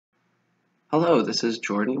Hello, this is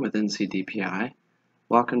Jordan with NCDPI.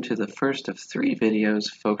 Welcome to the first of 3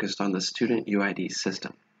 videos focused on the student UID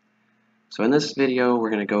system. So in this video, we're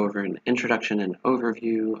going to go over an introduction and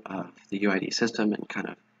overview of the UID system and kind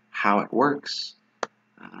of how it works,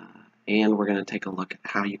 and we're going to take a look at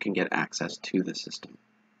how you can get access to the system.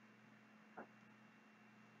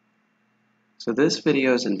 So this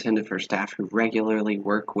video is intended for staff who regularly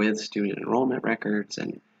work with student enrollment records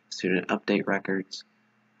and student update records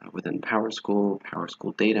within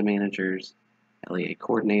PowerSchool data managers, LEA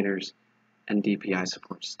coordinators, and DPI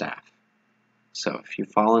support staff. So if you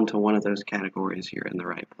fall into one of those categories, you're in the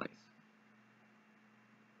right place.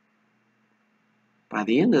 By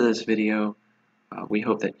the end of this video, we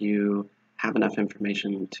hope that you have enough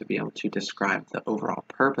information to be able to describe the overall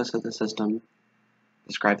purpose of the system,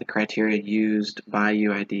 describe the criteria used by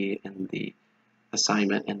UID in the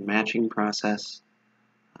assignment and matching process,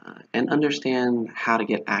 and understand how to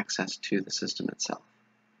get access to the system itself.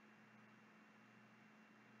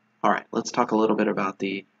 All right, let's talk a little bit about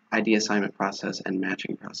the ID assignment process and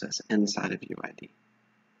matching process inside of UID.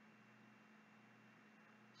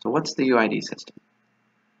 So what's the UID system?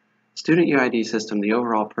 Student UID system, the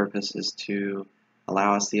overall purpose is to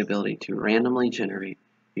allow us the ability to randomly generate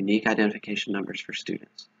unique identification numbers for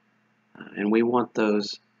students. And we want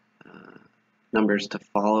those numbers to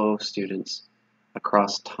follow students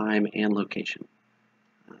across time and location,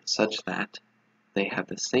 such that they have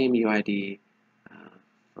the same UID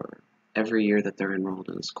for every year that they're enrolled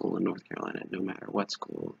in a school in North Carolina, no matter what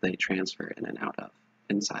school they transfer in and out of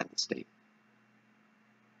inside the state.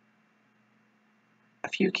 A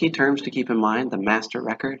few key terms to keep in mind: the master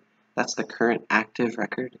record, that's the current active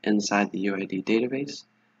record inside the UID database,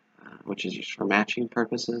 which is used for matching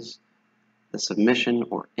purposes. The submission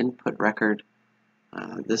or input record,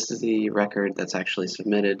 this is the record that's actually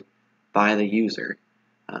submitted by the user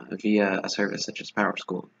via a service such as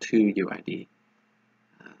PowerSchool to UID.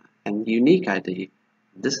 And unique ID,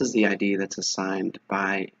 this is the ID that's assigned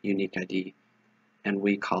by unique ID, and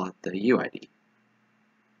we call it the UID.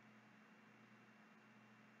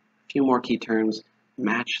 A few more key terms: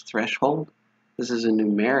 match threshold. This is a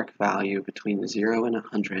numeric value between 0 and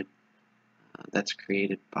 100 that's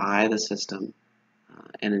created by the system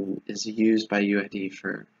and is used by UID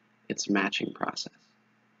for its matching process.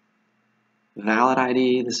 Valid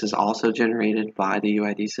ID, this is also generated by the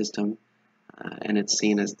UID system, and it's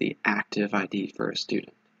seen as the active ID for a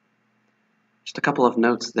student. Just a couple of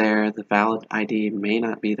notes there: the valid ID may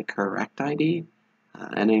not be the correct ID,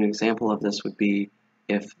 and an example of this would be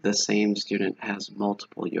if the same student has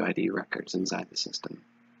multiple UID records inside the system.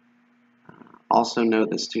 Also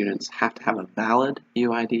note that students have to have a valid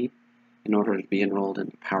UID in order to be enrolled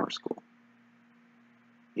in PowerSchool.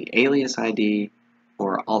 The alias ID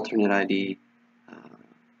or alternate ID,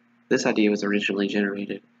 this ID was originally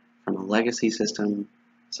generated from a legacy system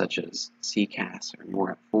such as CCAS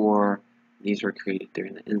or MORAP4. These were created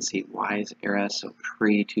during the NC-WISE era, so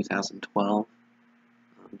pre-2012.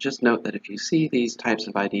 Just note that if you see these types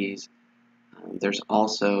of IDs, there should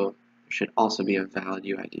also be a valid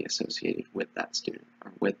UID associated with that student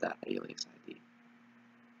or with that alias ID.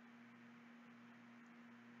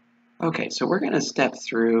 Okay, so we're going to step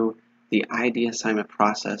through the ID assignment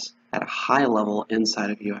process at a high level inside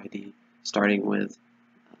of UID, starting with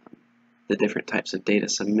the different types of data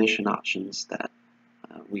submission options that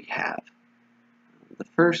we have. The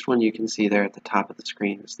first one you can see there at the top of the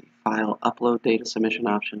screen is the file upload data submission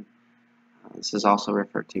option. This is also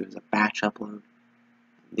referred to as a batch upload.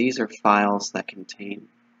 These are files that contain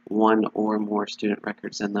one or more student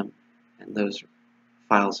records in them, and those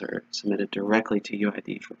files are submitted directly to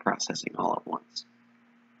UID for processing all at once.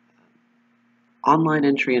 Online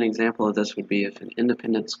entry, an example of this would be if an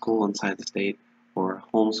independent school inside the state or a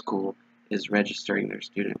home school is registering their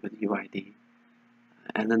student with UID.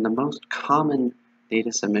 And then the most common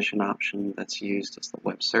data submission option that's used is the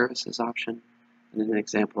web services option, and an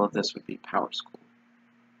example of this would be PowerSchool.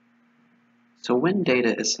 So when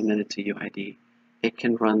data is submitted to UID, it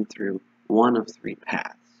can run through one of 3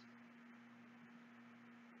 paths.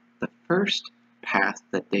 The first path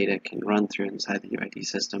that data can run through inside the UID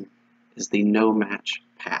system is the no match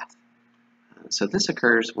path. So this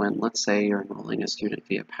occurs when, let's say, you're enrolling a student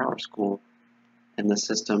via PowerSchool and the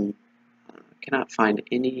system cannot find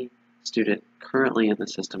any student currently in the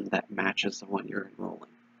system that matches the one you're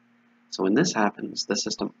enrolling. So when this happens, the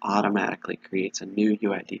system automatically creates a new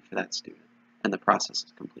UID for that student, and the process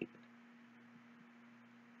is completed.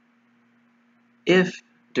 If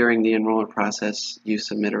during the enrollment process you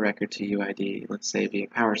submit a record to UID, let's say via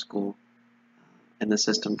PowerSchool, and the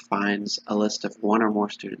system finds a list of one or more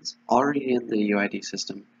students already in the UID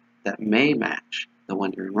system that may match the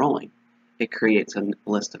one you're enrolling, it creates a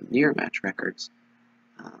list of near match records,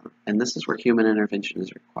 and this is where human intervention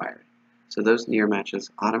is required. So those near matches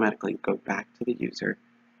automatically go back to the user,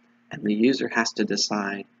 and the user has to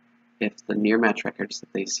decide if the near match records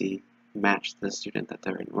that they see match the student that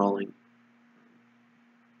they're enrolling.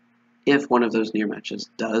 If one of those near matches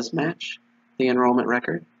does match the enrollment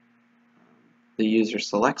record, the user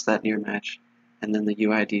selects that near match, and then the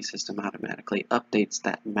UID system automatically updates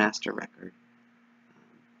that master record.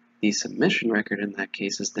 The submission record in that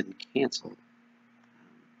case is then canceled.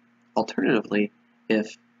 Alternatively,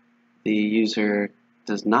 if the user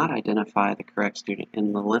does not identify the correct student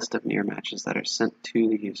in the list of near matches that are sent to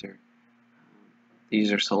the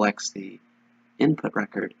user selects the input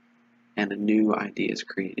record and a new ID is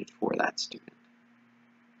created for that student.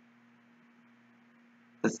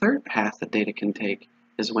 The third path that data can take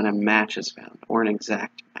is when a match is found, or an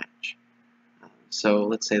exact match. So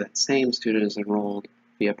let's say that same student is enrolled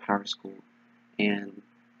via PowerSchool, and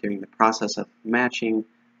during the process of matching,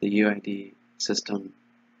 the UID system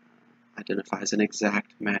identifies an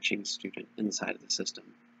exact matching student inside of the system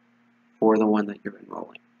for the one that you're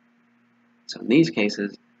enrolling. So in these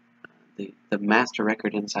cases, the master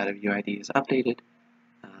record inside of UID is updated,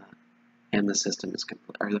 and the system is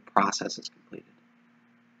complete, or the process is completed.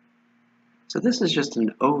 So this is just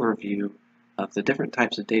an overview of the different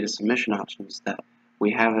types of data submission options that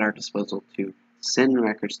we have at our disposal to send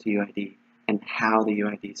records to UID, and how the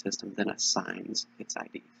UID system then assigns its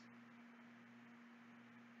IDs.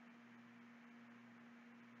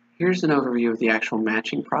 Here's an overview of the actual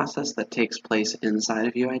matching process that takes place inside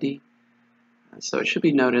of UID. So it should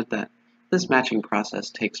be noted that this matching process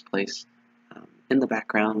takes place in the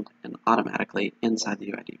background and automatically inside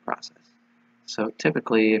the UID process. So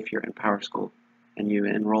typically, if you're in PowerSchool and you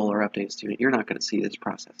enroll or update a student, you're not going to see this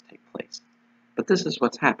process take place. But this is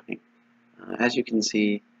what's happening. As you can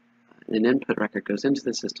see, an input record goes into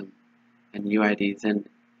the system, and UID then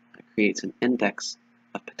creates an index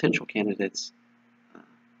of potential candidates.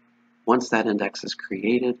 Once that index is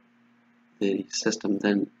created, the system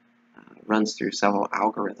then runs through several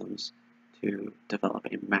algorithms to develop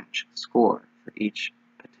a match score for each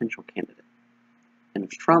potential candidate.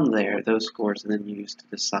 And from there, those scores are then used to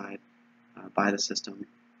decide by the system,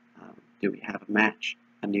 do we have a match,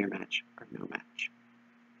 a near match, or no match.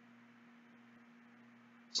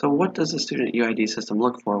 So what does the student UID system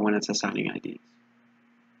look for when it's assigning IDs?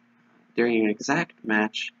 During an exact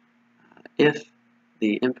match, if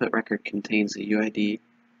the input record contains a UID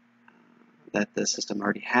that the system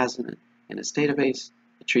already has in its database,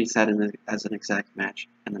 it treats that as an exact match,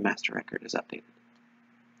 and the master record is updated.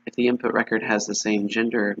 If the input record has the same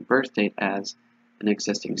gender and birth date as an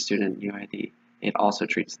existing student UID, it also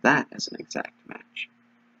treats that as an exact match.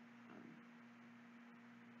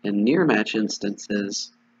 In near match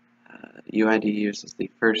instances, UID uses the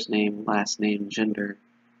first name, last name, gender,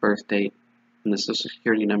 birth date, and the social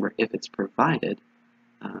security number if it's provided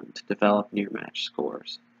to develop near match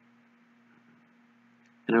scores.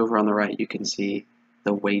 And over on the right, you can see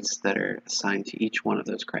the weights that are assigned to each one of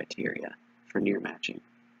those criteria for near matching.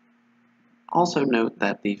 Also note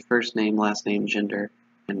that the first name, last name, gender,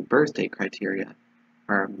 and birth date criteria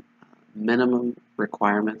are minimum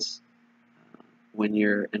requirements when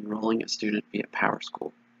you're enrolling a student via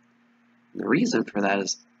PowerSchool. And the reason for that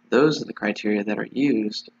is those are the criteria that are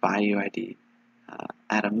used by UID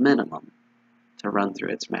at a minimum to run through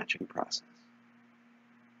its matching process.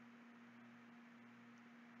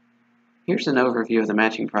 Here's an overview of the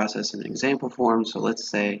matching process in example form. So let's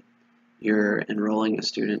say you're enrolling a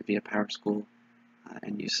student via PowerSchool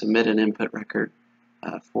and you submit an input record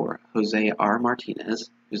for Jose R. Martinez,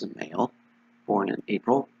 who's a male, born in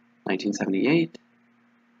April 1978.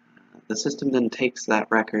 The system then takes that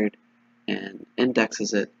record and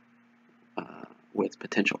indexes it with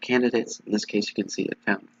potential candidates. In this case, you can see it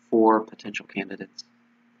found 4 potential candidates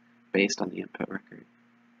based on the input record.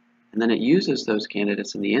 And then it uses those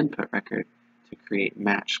candidates in the input record to create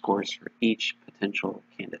match scores for each potential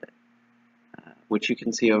candidate, which you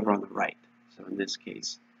can see over on the right. So in this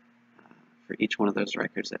case, for each one of those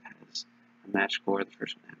records, it has a match score, the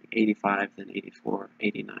first one having 85, then 84,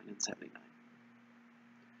 89, and 79.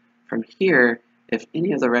 From here, if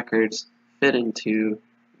any of the records fit into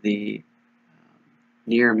the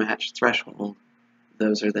near match threshold,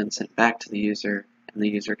 those are then sent back to the user, and the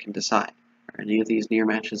user can decide, are any of these near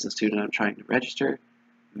matches the student I'm trying to register?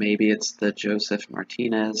 Maybe it's the Joseph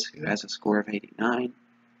Martinez who has a score of 89.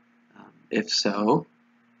 If so,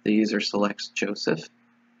 the user selects Joseph,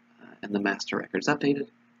 and the master record is updated.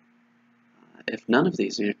 If none of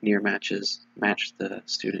these near matches match the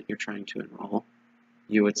student you're trying to enroll,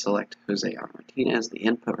 you would select Jose R. Martinez, the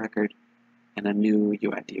input record, and a new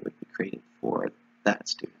UID would be created for that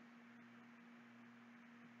student.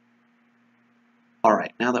 All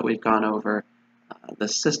right, now that we've gone over the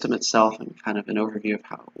system itself and kind of an overview of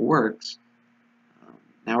how it works,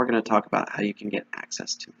 now we're going to talk about how you can get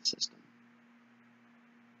access to the system.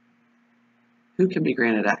 Who can be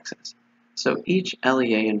granted access? So each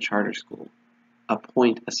LEA and charter school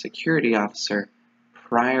appoint a security officer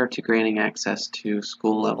prior to granting access to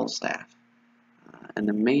school level staff. And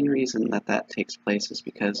the main reason that that takes place is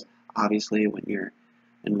because obviously when you're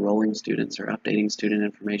enrolling students or updating student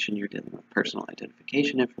information, you're dealing with personal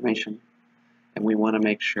identification information, and we want to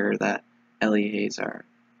make sure that LEAs are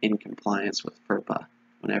in compliance with FERPA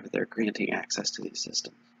whenever they're granting access to these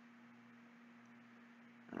systems.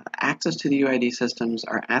 Access to the UID systems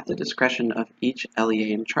are at the discretion of each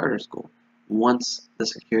LEA and charter school once the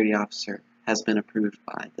security officer has been approved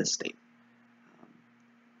by the state.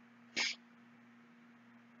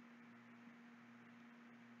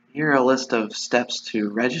 Here are a list of steps to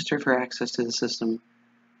register for access to the system.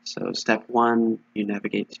 So step 1, you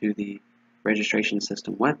navigate to the registration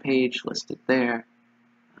system webpage listed there.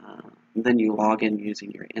 Then you log in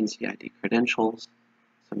using your NCID credentials.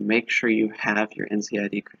 So make sure you have your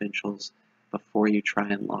NCID credentials before you try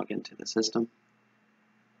and log into the system.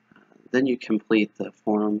 Then you complete the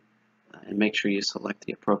form and make sure you select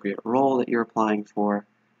the appropriate role that you're applying for.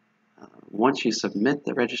 Once you submit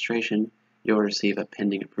the registration, you'll receive a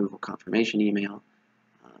pending approval confirmation email.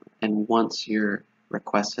 And once your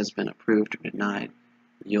request has been approved or denied,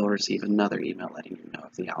 you'll receive another email letting you know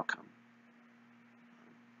of the outcome.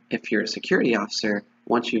 If you're a security officer,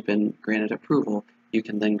 once you've been granted approval, you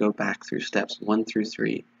can then go back through steps 1 through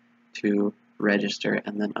 3 to register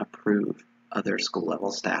and then approve other school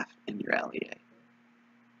level staff in your LEA.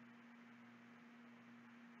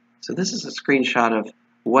 So this is a screenshot of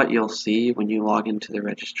what you'll see when you log into the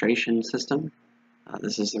registration system.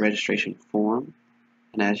 This is the registration form,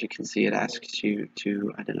 and as you can see, it asks you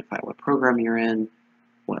to identify what program you're in,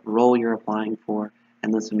 what role you're applying for,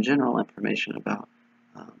 and then some general information about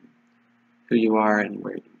who you are and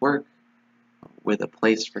where you work, with a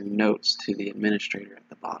place for notes to the administrator at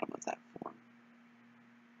the bottom of that form.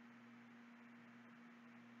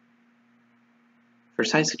 For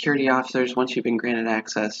site security officers, once you've been granted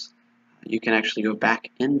access, you can actually go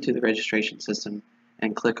back into the registration system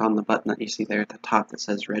and click on the button that you see there at the top that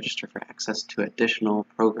says register for access to additional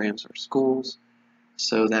programs or schools,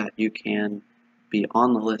 so that you can be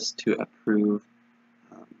on the list to approve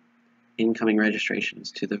incoming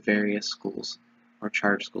registrations to the various schools or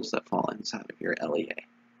charter schools that fall inside of your LEA.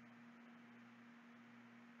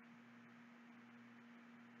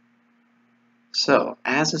 So,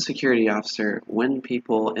 as a security officer, when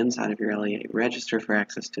people inside of your LEA register for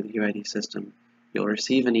access to the UID system, you'll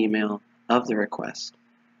receive an email of the request.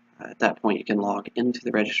 At that point, you can log into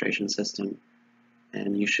the registration system,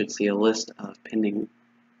 and you should see a list of pending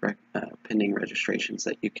registrations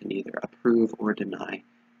that you can either approve or deny.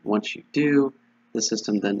 Once you do, the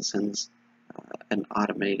system then sends an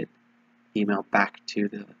automated email back to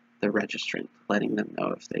the registrant, letting them know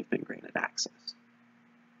if they've been granted access.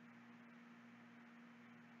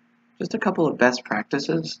 Just a couple of best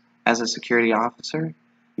practices as a security officer.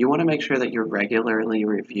 You want to make sure that you're regularly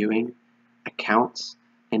reviewing accounts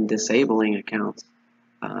and disabling accounts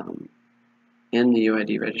in the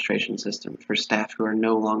UID registration system for staff who are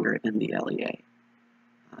no longer in the LEA.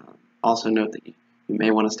 Also note that you may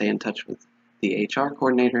want to stay in touch with the HR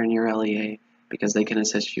coordinator in your LEA, because they can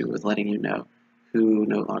assist you with letting you know who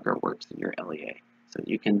no longer works in your LEA, so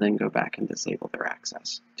you can then go back and disable their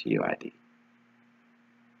access to UID.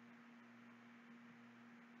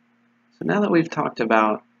 So now that we've talked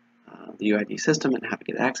about the UID system and how to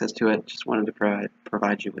get access to it, just wanted to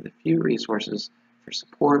provide you with a few resources for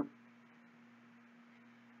support.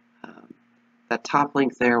 That top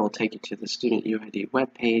link there will take you to the Student UID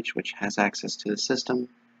webpage, which has access to the system,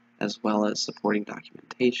 as well as supporting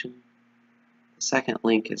documentation. The second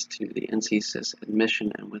link is to the NCSYS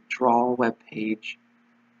admission and withdrawal webpage.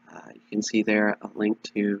 You can see there a link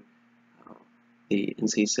to the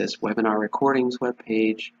NCSYS webinar recordings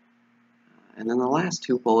webpage. And then the last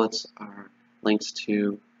two bullets are links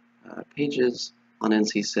to pages on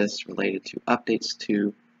NCSYS related to updates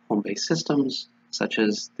to home-based systems, such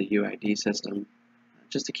as the UID system,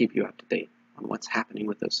 just to keep you up to date on what's happening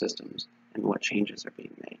with those systems and what changes are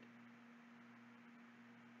being made.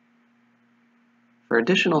 For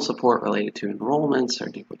additional support related to enrollments or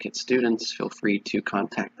duplicate students, feel free to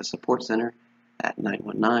contact the Support Center at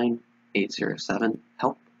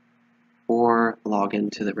 919-807-HELP, or log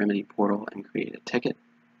into the Remedy portal and create a ticket.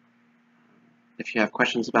 If you have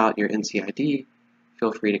questions about your NCID,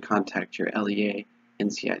 feel free to contact your LEA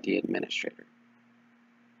NCID administrator.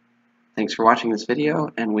 Thanks for watching this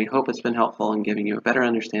video, and we hope it's been helpful in giving you a better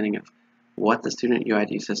understanding of what the student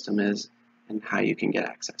UID system is and how you can get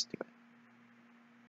access to it.